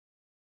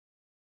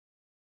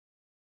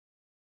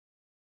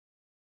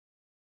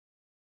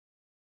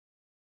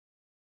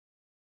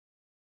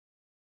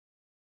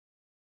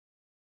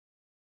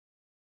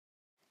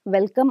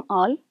Welcome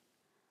all.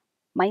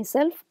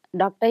 Myself,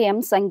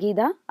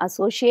 Dr.M.Sangeetha,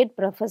 Associate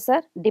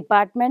Professor,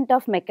 Department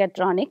of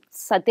Mechatronics,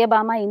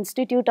 Sathyabama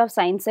Institute of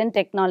Science and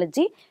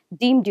Technology,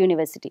 Deemed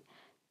University.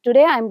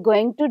 Today I am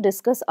going to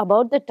discuss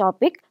about the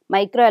topic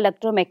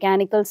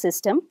microelectromechanical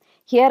system.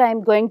 Here I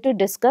am going to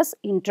discuss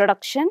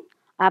introduction,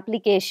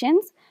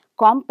 applications,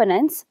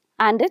 components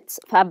and its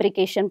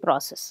fabrication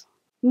process.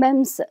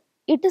 MEMS,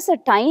 it is a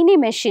tiny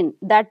machine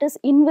that is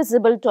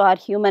invisible to our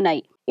human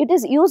eye. It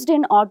is used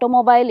in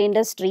automobile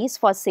industries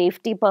for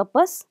safety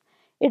purpose.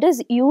 It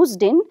is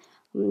used in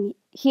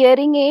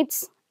hearing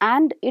aids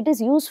and it is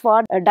used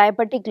for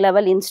diabetic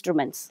level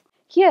instruments.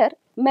 Here,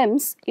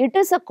 MEMS, it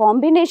is a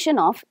combination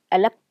of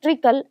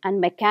electrical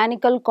and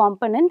mechanical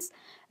components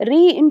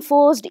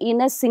reinforced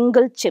in a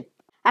single chip.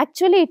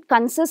 Actually, it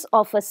consists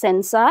of a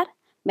sensor,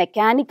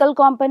 mechanical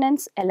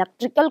components,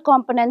 electrical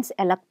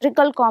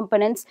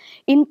components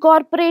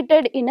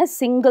incorporated in a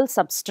single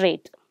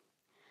substrate.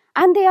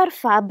 And they are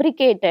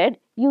fabricated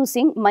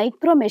using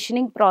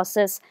micromachining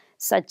process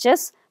such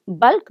as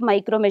bulk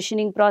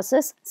micromachining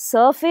process,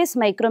 surface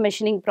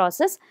micromachining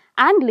process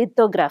and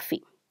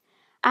lithography.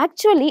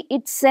 Actually,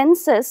 it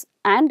senses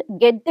and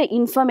get the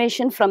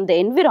information from the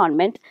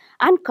environment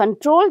and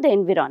control the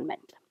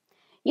environment.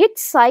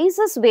 Its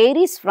sizes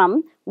varies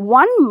from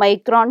 1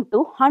 micron to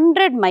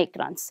 100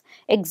 microns,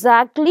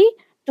 exactly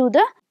to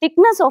the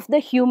thickness of the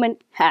human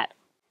hair.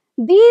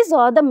 These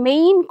are the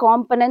main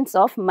components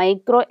of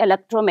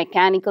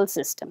microelectromechanical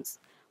systems.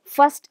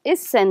 First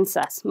is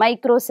sensors,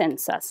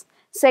 microsensors.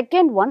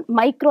 Second one,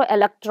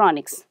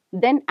 microelectronics,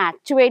 then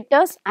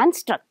actuators and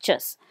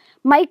structures.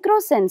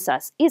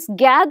 Microsensors is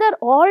gather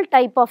all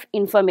type of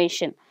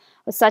information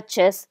such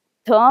as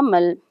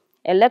thermal,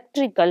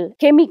 electrical,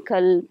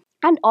 chemical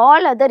and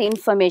all other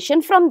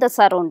information from the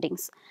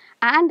surroundings,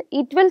 and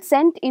it will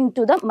send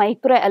into the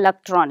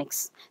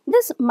microelectronics.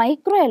 This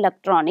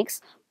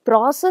microelectronics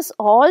process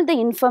all the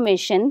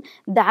information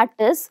that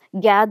is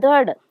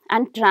gathered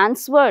and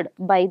transferred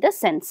by the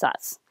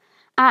sensors,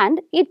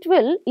 and it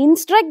will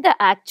instruct the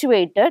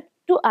actuator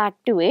to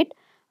activate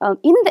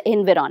in the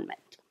environment.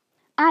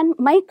 And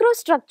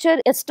microstructure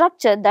is a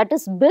structure that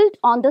is built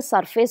on the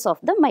surface of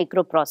the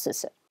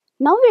microprocessor.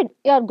 Now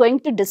we are going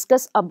to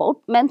discuss about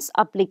MEMS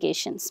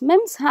applications.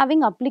 MEMS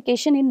having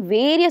application in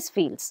various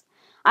fields.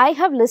 I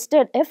have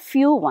listed a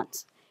few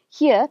ones.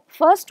 Here,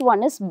 first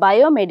one is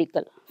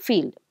biomedical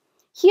field.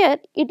 Here,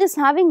 it is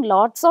having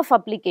lots of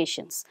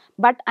applications,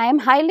 but I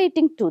am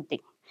highlighting two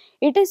things.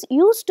 It is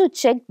used to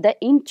check the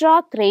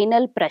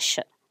intracranial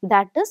pressure,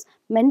 that is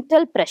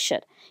mental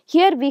pressure.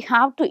 Here we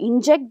have to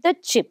inject the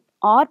chip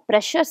or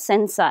pressure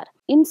sensor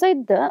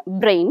inside the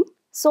brain,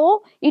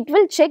 so it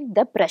will check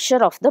the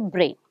pressure of the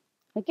brain.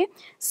 Okay.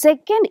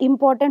 Second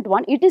important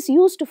one, it is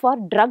used for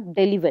drug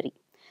delivery.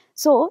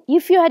 So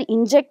if you are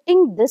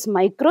injecting this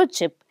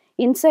microchip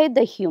inside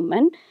the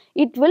human,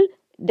 it will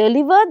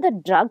deliver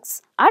the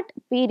drugs at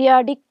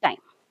periodic time.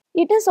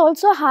 It is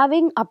also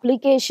having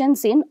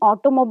applications in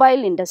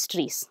automobile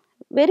industries.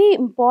 Very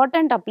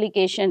important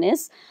application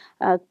is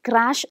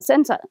crash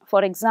sensor.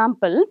 For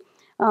example,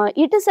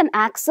 it is an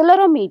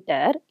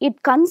accelerometer.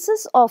 It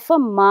consists of a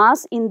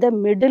mass in the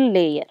middle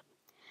layer.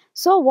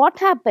 So what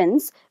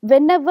happens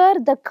whenever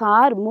the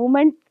car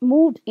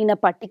moved in a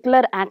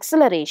particular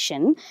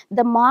acceleration,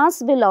 the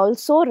mass will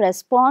also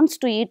respond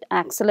to its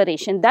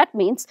acceleration. That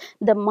means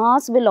the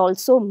mass will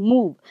also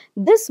move.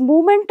 This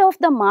movement of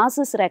the mass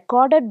is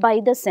recorded by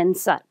the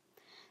sensor.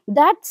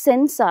 That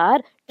sensor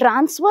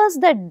transfers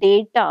the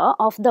data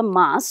of the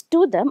mass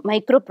to the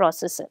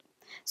microprocessor.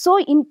 So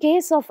in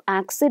case of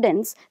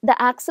accidents, the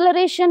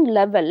acceleration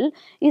level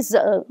is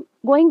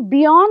going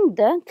beyond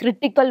the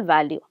critical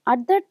value.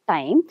 At that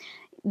time,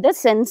 the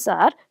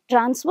sensor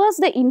transfers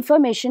the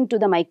information to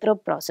the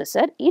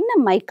microprocessor. In a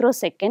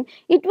microsecond,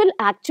 it will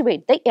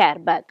activate the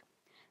airbag.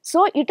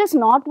 So it is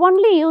not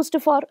only used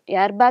for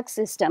airbag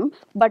system,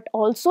 but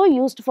also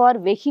used for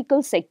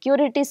vehicle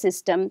security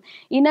system,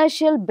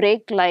 inertial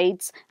brake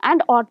lights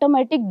and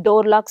automatic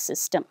door lock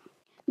system.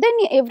 Then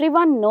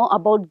everyone know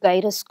about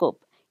gyroscope.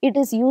 It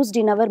is used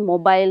in our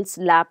mobiles,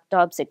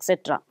 laptops,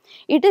 etc.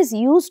 It is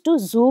used to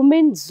zoom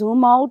in,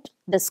 zoom out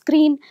the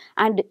screen,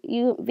 and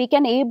we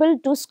can able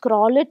to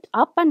scroll it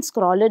up and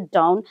scroll it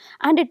down,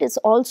 and it is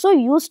also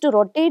used to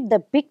rotate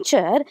the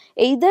picture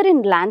either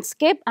in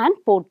landscape and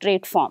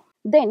portrait form.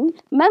 Then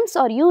MEMS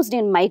are used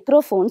in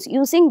microphones.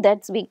 Using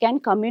that we can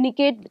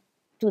communicate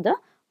to the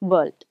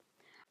world.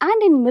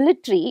 And in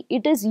military,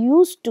 it is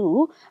used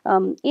to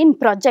in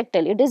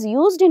projectile. It is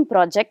used in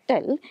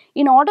projectile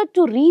in order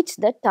to reach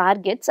the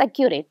targets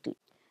accurately.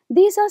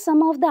 These are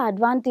some of the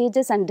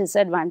advantages and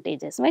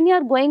disadvantages. When you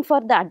are going for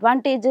the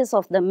advantages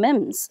of the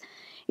MEMS,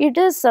 it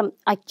is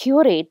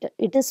accurate,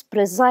 it is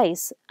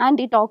precise, and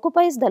it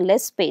occupies the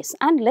less space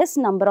and less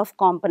number of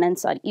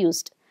components are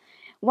used.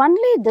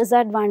 Only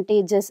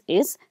disadvantages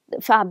is the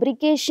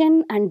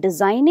fabrication and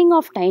designing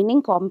of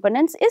tiny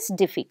components is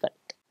difficult.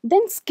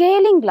 Then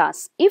scaling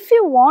glass. If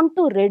you want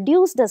to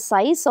reduce the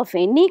size of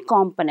any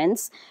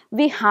components,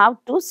 we have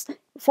to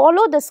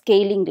follow the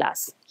scaling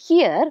glass.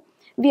 Here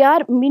we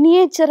are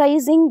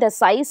miniaturizing the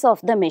size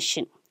of the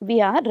machine. We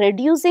are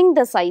reducing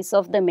the size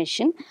of the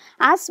machine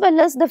as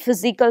well as the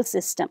physical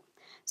system.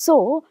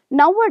 So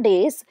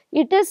nowadays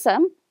it is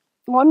an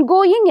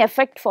ongoing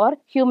effect for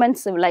human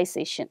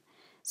civilization.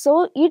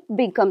 So it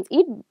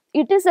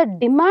is a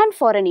demand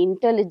for an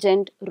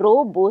intelligent,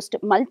 robust,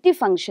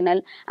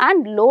 multifunctional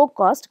and low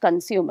cost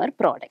consumer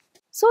product.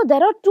 So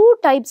there are two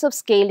types of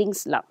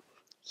scalings now.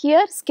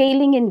 Here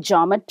scaling in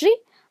geometry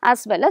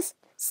as well as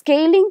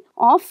scaling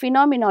of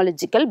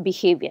phenomenological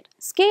behavior.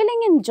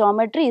 Scaling in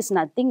geometry is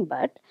nothing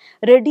but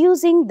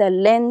reducing the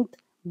length,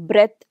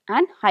 breadth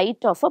and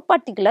height of a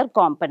particular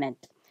component.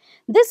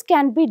 This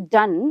can be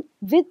done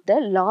with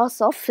the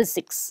laws of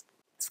physics.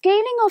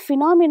 Scaling of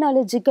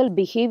phenomenological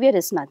behavior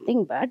is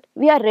nothing but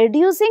we are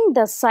reducing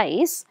the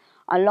size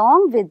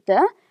along with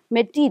the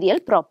material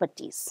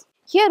properties.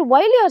 Here,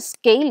 while you are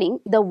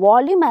scaling, the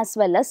volume as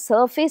well as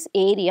surface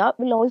area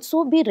will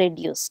also be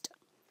reduced.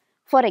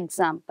 For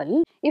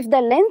example, if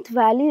the length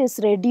value is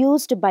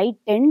reduced by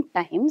 10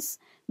 times,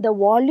 the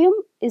volume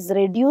is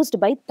reduced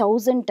by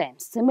 1000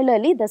 times.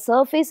 Similarly, the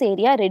surface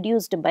area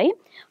reduced by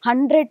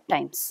 100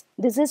 times.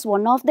 This is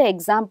one of the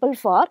example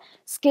for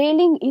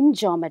scaling in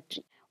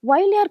geometry.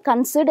 While you are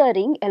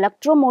considering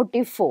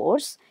electromotive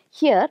force,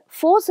 here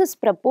force is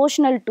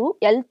proportional to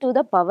L to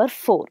the power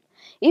 4.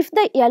 If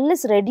the L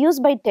is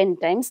reduced by 10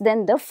 times,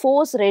 then the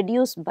force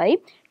reduced by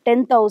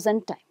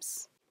 10,000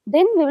 times.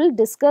 Then we will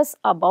discuss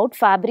about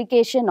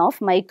fabrication of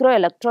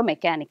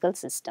microelectromechanical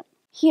system.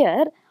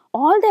 Here,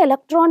 all the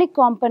electronic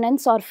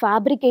components are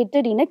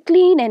fabricated in a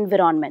clean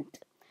environment.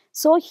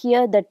 So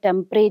here the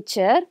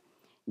temperature,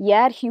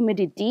 air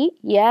humidity,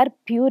 air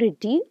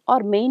purity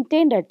are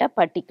maintained at a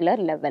particular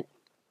level.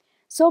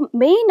 So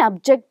main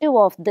objective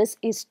of this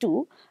is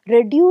to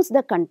reduce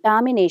the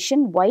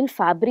contamination while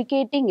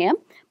fabricating a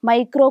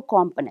micro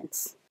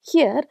components.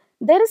 Here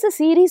there is a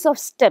series of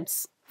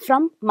steps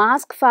from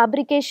mask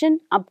fabrication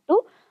up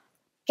to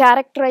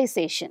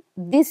characterization.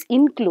 This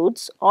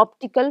includes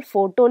optical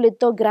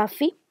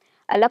photolithography,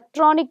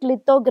 electronic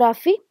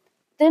lithography,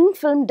 thin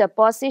film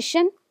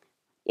deposition,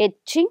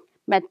 etching,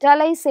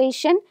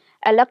 metallization,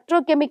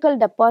 electrochemical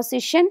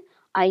deposition,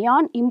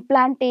 ion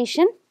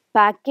implantation,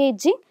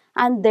 packaging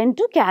and then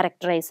to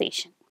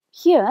characterization.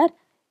 Here,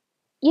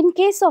 in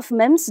case of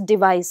MEMS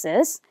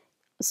devices,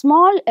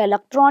 small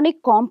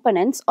electronic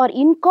components are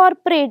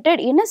incorporated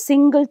in a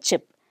single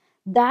chip.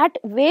 That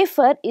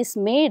wafer is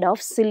made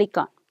of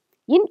silicon.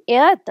 In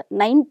earth,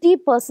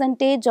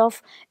 90%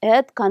 of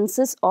earth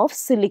consists of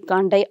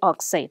silicon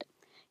dioxide.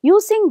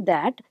 Using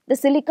that, the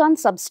silicon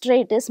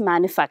substrate is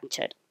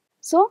manufactured.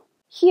 So,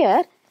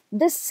 here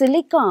this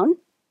silicon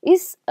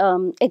is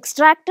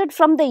extracted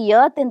from the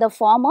earth in the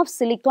form of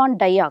silicon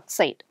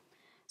dioxide.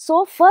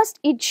 So, first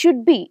it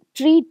should be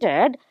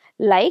treated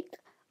like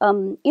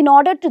in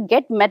order to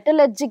get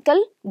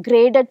metallurgical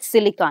graded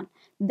silicon.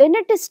 Then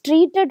it is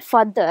treated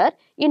further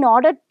in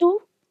order to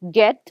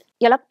get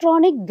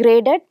electronic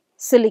graded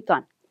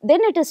silicon.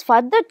 Then it is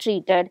further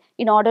treated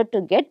in order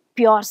to get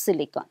pure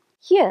silicon.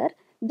 Here,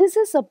 this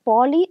is a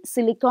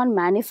polysilicon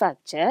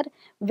manufacture.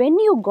 When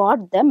you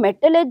got the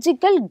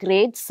metallurgical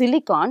grade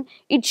silicon,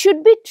 it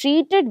should be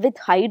treated with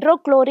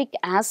hydrochloric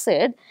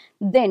acid.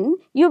 Then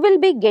you will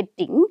be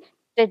getting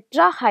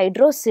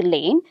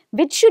tetrahydrosilane,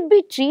 which should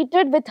be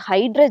treated with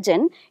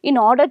hydrogen in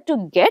order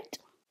to get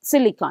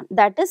silicon,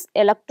 that is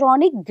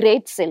electronic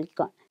grade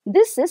silicon.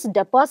 This is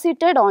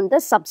deposited on the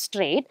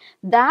substrate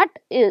that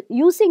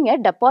using a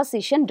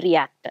deposition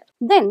reactor.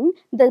 Then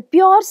the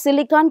pure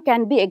silicon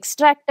can be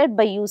extracted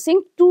by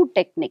using two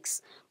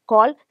techniques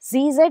called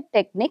CZ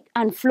technique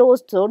and flow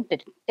zone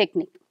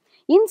technique.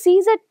 In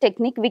CZ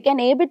technique, we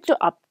can able to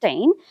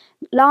obtain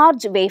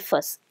large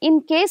wafers.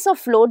 In case of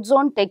float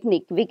zone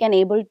technique, we can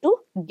able to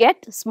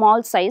get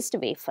small sized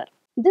wafer.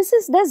 This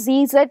is the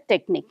CZ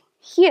technique.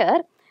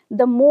 Here,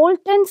 the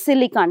molten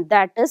silicon,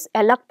 that is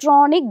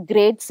electronic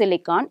grade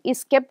silicon,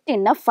 is kept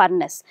in a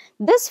furnace.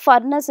 This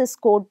furnace is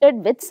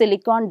coated with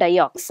silicon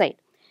dioxide.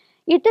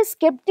 It is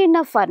kept in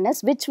a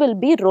furnace which will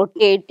be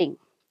rotating.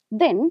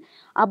 Then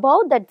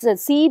above that the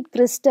seed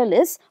crystal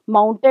is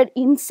mounted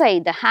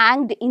inside,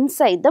 hanged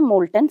inside the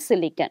molten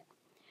silicon.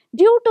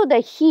 Due to the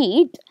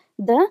heat,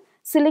 the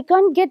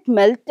silicon get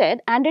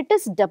melted and it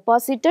is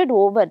deposited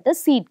over the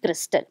seed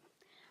crystal.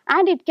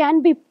 And it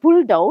can be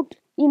pulled out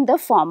in the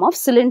form of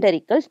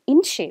cylindrical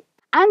in shape.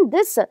 And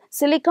this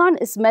silicon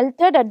is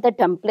melted at the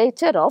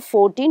temperature of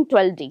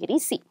 1412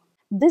 degrees C.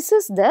 This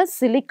is the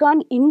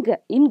silicon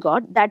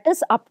ingot that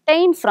is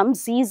obtained from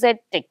CZ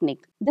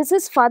technique. This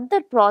is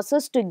further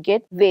processed to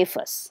get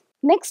wafers.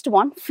 Next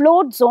one,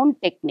 float zone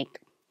technique.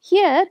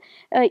 Here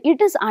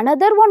it is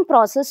another one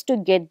process to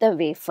get the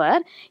wafer.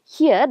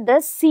 Here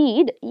the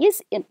seed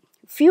is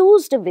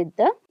fused with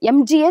the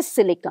MgS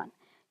silicon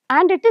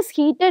and it is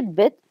heated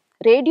with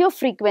radio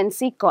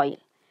frequency coil.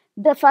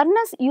 The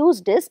furnace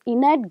used is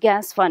inert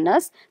gas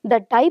furnace.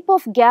 The type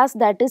of gas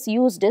that is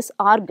used is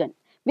argon,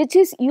 which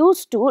is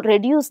used to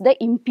reduce the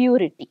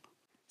impurity.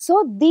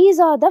 So these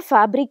are the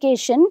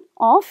fabrication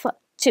of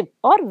chip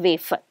or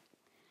wafer.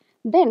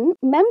 Then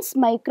MEMS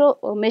micro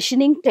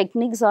machining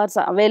techniques are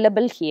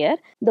available here.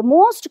 The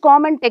most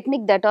common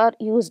technique that are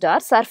used are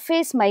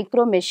surface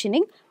micro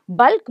machining,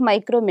 bulk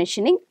micro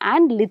machining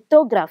and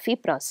lithography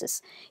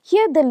process.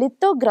 Here the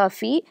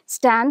lithography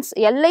stands,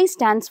 LI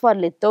stands for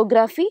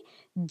lithography,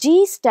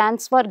 G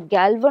stands for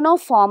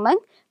galvanoforming,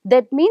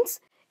 that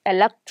means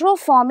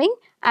electroforming,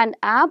 and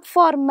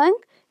abforming,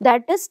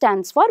 that is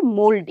stands for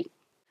molding.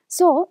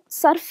 So,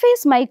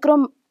 surface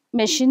micro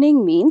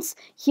machining means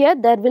here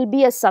there will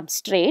be a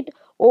substrate.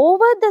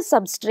 Over the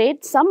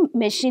substrate, some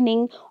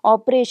machining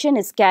operation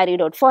is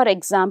carried out. For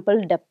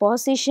example,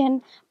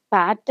 deposition,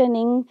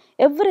 patterning,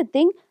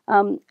 everything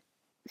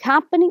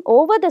happening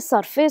over the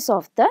surface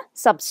of the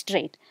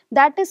substrate.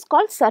 That is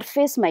called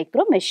surface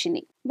micro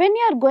machining. When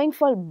you are going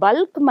for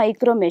bulk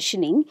micro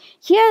machining,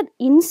 here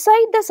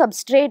inside the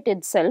substrate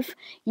itself,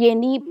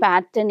 any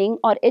patterning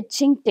or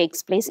etching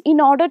takes place in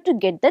order to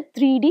get the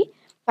 3D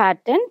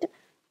patterned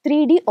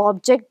 3D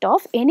object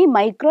of any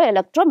micro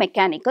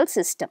electromechanical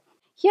system.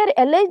 Here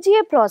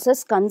LIGA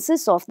process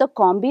consists of the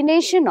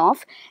combination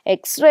of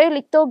X-ray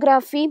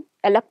lithography,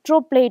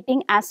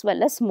 electroplating as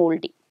well as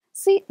molding.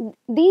 See,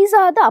 these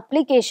are the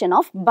application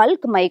of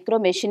bulk micro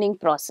machining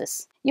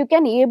process. You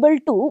can able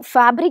to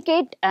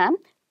fabricate a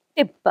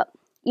tip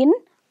in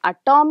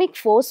atomic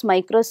force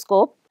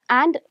microscope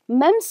and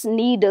MEMS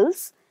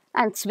needles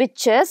and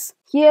switches,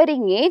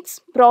 hearing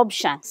aids, probe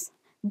shanks.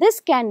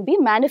 This can be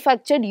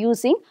manufactured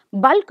using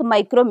bulk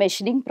micro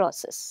machining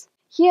process.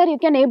 Here you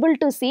can able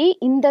to see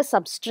in the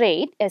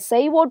substrate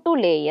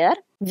SiO2 layer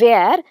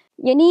where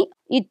any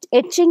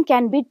etching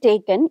can be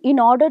taken in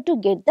order to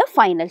get the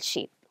final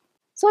shape.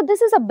 So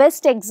this is a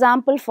best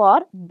example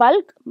for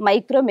bulk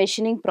micro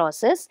machining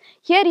process.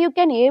 Here you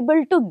can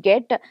able to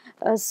get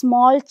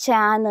small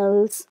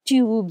channels,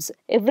 tubes,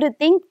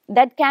 everything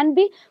that can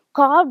be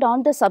carved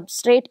on the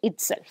substrate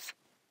itself.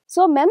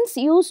 So MEMS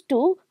used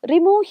to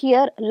remove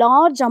here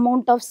large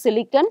amount of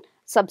silicon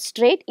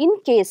substrate in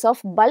case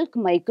of bulk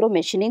micro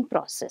machining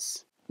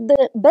process.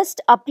 The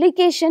best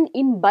application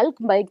in bulk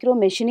micro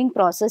machining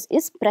process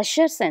is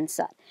pressure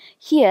sensor.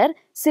 Here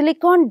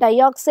silicon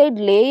dioxide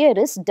layer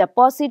is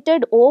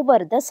deposited over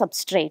the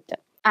substrate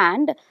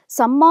and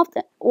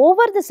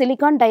over the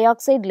silicon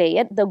dioxide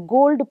layer the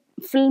gold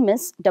film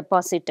is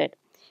deposited.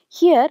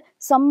 Here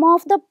some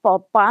of the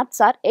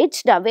parts are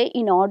etched away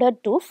in order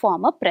to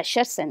form a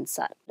pressure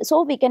sensor.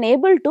 So we can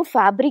able to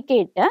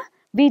fabricate a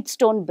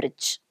Wheatstone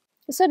bridge.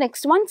 So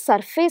next one,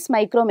 surface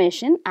micro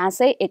machine.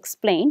 As I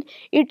explained,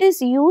 it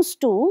is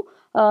used to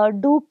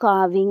do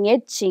carving,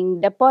 etching,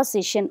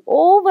 deposition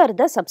over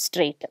the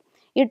substrate.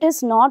 It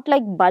is not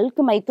like bulk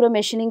micro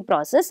machining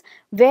process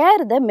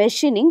where the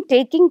machining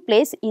taking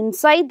place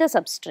inside the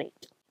substrate.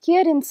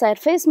 Here in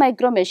surface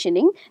micro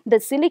machining, the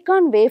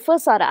silicon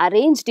wafers are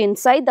arranged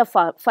inside the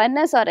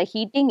furnace or a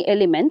heating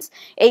elements.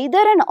 Either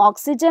an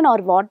oxygen or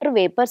water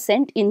vapor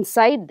sent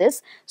inside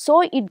this,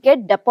 so it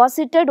get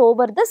deposited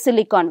over the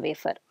silicon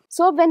wafer.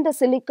 So when the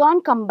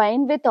silicon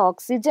combined with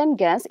oxygen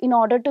gas in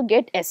order to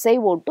get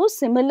SiO2,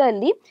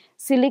 similarly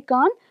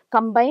silicon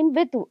combined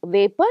with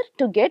vapor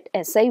to get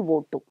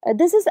SiO2.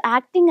 This is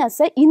acting as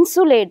an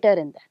insulator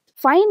in that.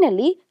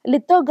 Finally,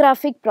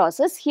 lithographic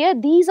process. Here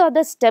these are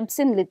the steps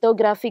in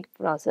lithographic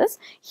process.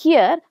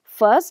 Here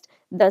first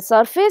the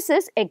surface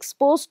is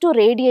exposed to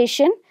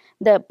radiation.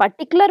 The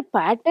particular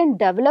pattern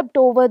developed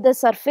over the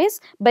surface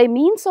by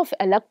means of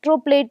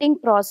electroplating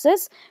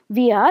process,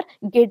 we are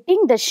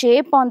getting the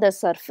shape on the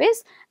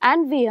surface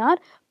and we are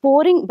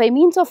pouring by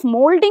means of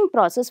molding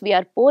process, we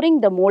are pouring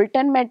the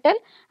molten metal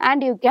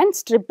and you can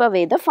strip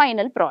away the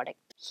final product.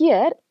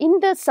 Here in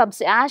the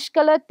ash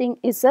color thing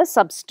is a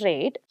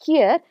substrate.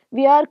 Here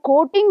we are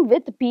coating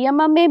with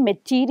PMMA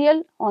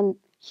material on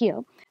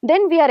here.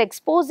 Then we are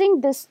exposing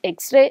this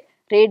X-ray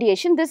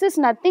radiation. This is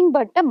nothing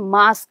but a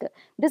mask.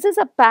 This is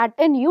a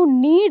pattern you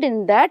need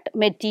in that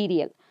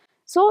material.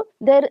 So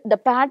the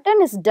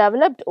pattern is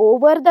developed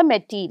over the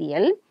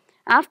material.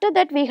 After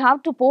that we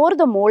have to pour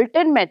the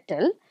molten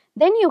metal.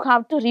 Then you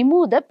have to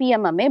remove the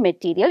PMMA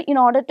material in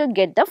order to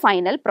get the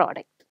final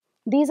product.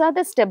 These are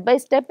the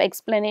step-by-step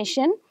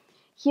explanation.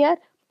 Here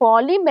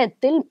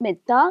polymethyl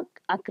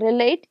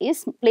methacrylate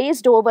is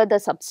placed over the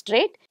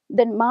substrate.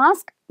 The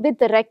mask with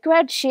the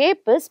required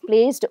shape is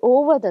placed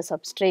over the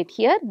substrate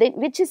here,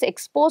 which is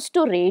exposed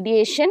to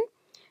radiation.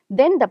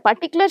 Then the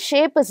particular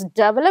shape is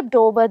developed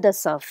over the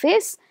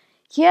surface.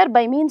 Here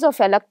by means of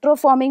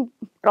electroforming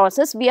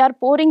process, we are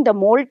pouring the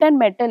molten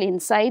metal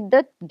inside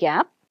the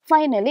gap.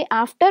 Finally,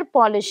 after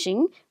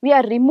polishing, we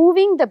are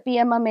removing the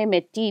PMMA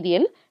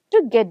material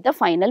to get the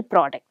final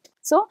product.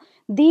 So,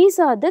 these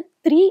are the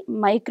three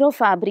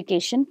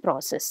microfabrication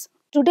process.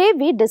 Today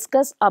we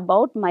discuss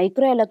about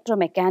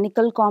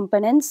microelectromechanical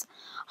components,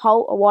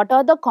 what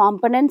are the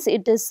components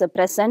it is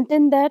present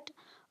in that,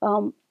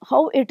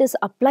 how it is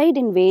applied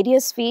in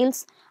various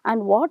fields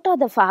and what are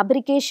the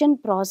fabrication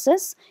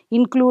process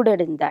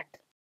included in that.